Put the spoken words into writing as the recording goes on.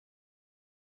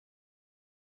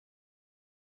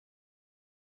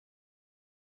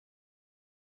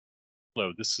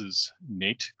Hello, this is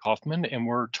Nate Kaufman, and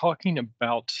we're talking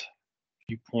about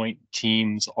Viewpoint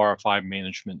Team's RFI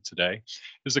management today.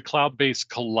 It's a cloud-based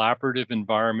collaborative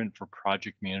environment for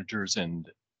project managers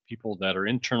and people that are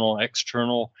internal,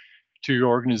 external to your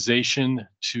organization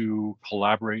to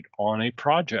collaborate on a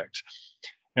project.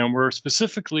 And we're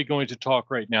specifically going to talk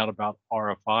right now about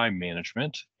RFI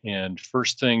management. And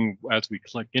first thing, as we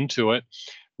click into it,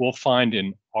 we'll find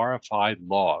an RFI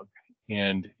log.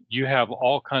 And you have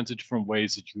all kinds of different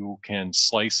ways that you can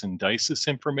slice and dice this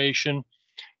information.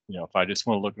 If I just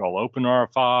want to look at all open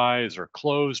RFIs or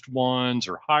closed ones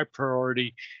or high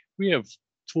priority, we have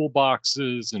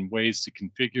toolboxes and ways to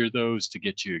configure those to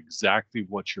get you exactly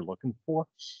what you're looking for.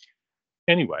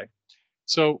 Anyway,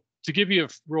 so to give you a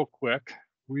real quick,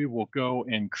 we will go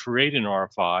and create an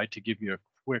RFI to give you a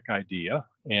quick idea.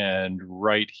 And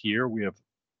right here, we have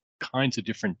kinds of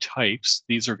different types.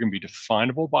 These are going to be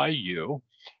definable by you.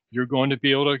 You're going to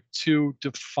be able to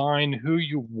define who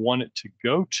you want it to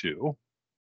go to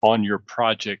on your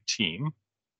project team.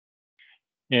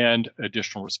 And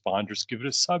additional responders give it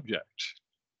a subject.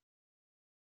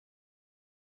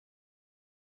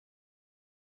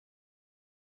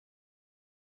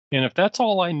 And if that's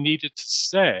all I needed to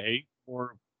say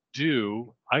or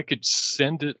do, I could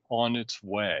send it on its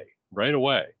way right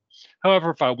away.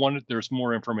 However, if I wanted, there's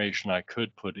more information, I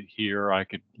could put it here. I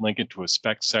could link it to a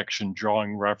spec section,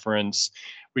 drawing reference.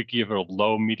 We could give it a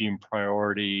low, medium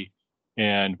priority,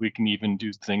 and we can even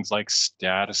do things like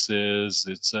statuses.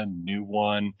 It's a new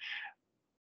one,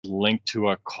 link to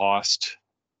a cost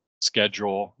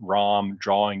schedule, ROM,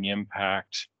 drawing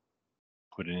impact,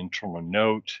 put an internal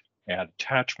note, add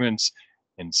attachments,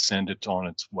 and send it on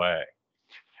its way.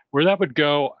 Where that would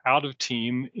go out of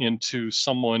team into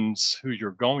someone's who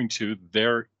you're going to,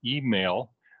 their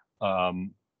email.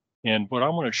 And what I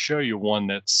want to show you, one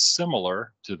that's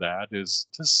similar to that, is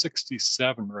this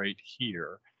 67 right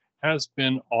here has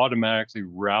been automatically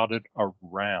routed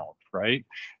around, right?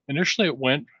 Initially it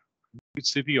went, you can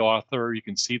see the author, you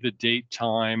can see the date,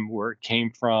 time, where it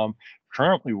came from,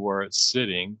 currently where it's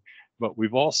sitting, but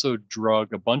we've also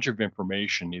drug a bunch of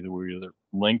information. Either we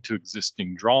linked to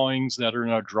existing drawings that are in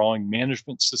our drawing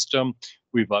management system,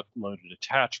 we've uploaded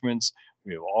attachments,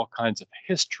 we have all kinds of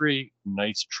history,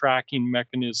 nice tracking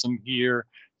mechanism here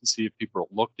to see if people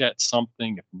looked at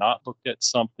something, if not looked at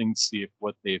something, see if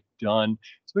what they've done.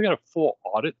 So we got a full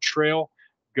audit trail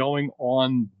going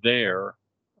on there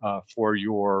for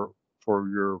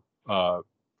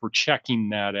checking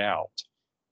that out.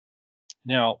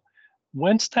 Now,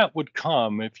 whence that would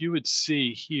come, if you would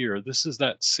see here, this is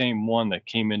that same one that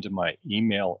came into my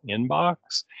email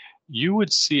inbox, you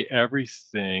would see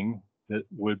everything that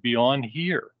would be on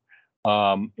here.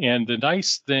 And the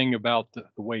nice thing about the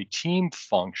way Team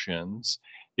functions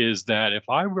is that if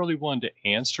I really wanted to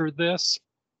answer this,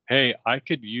 hey, I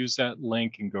could use that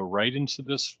link and go right into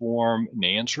this form and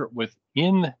answer it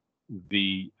within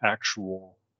the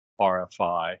actual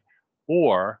RFI,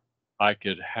 or I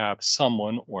could have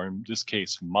someone, or in this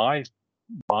case, my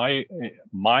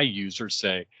user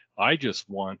say, I just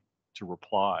want to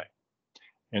reply.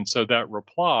 And so that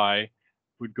reply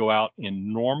would go out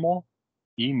in normal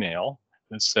email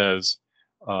that says,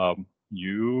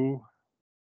 you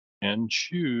can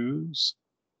choose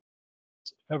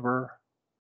whatever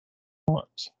you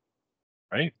want,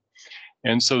 right?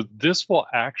 And so this will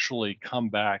actually come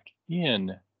back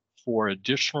in for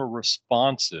additional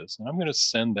responses. And I'm going to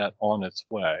send that on its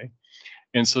way.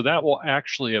 And so that will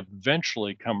actually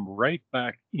eventually come right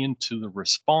back into the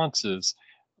responses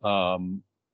within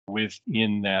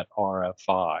that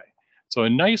RFI. So a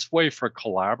nice way for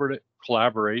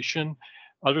collaboration.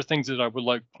 Other things that I would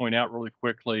like to point out really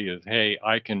quickly is, hey,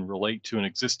 I can relate to an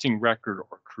existing record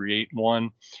or create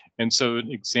one. And so an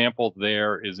example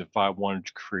there is if I wanted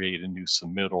to create a new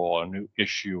submittal, a new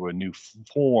issue, a new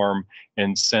form,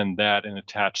 and send that and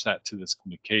attach that to this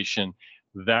communication,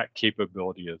 that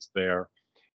capability is there.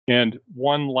 And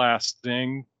one last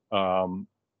thing, when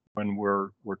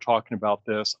we're talking about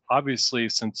this, obviously,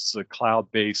 since it's a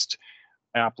cloud-based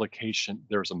application,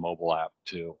 there's a mobile app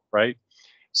too, right?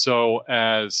 So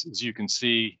as you can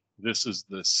see, this is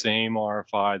the same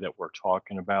RFI that we're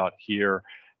talking about here.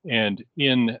 And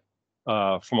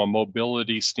from a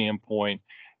mobility standpoint,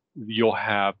 you'll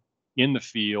have in the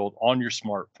field, on your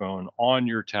smartphone, on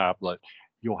your tablet,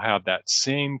 you'll have that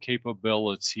same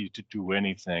capability to do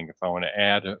anything. If I want to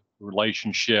add a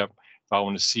relationship, if I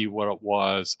want to see what it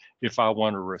was, if I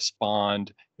want to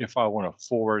respond, if I want to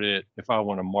forward it, if I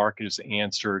want to mark it as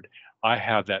answered, I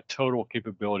have that total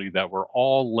capability that we're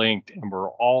all linked and we're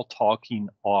all talking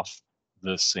off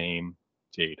the same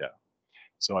data.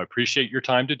 So I appreciate your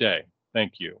time today.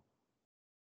 Thank you.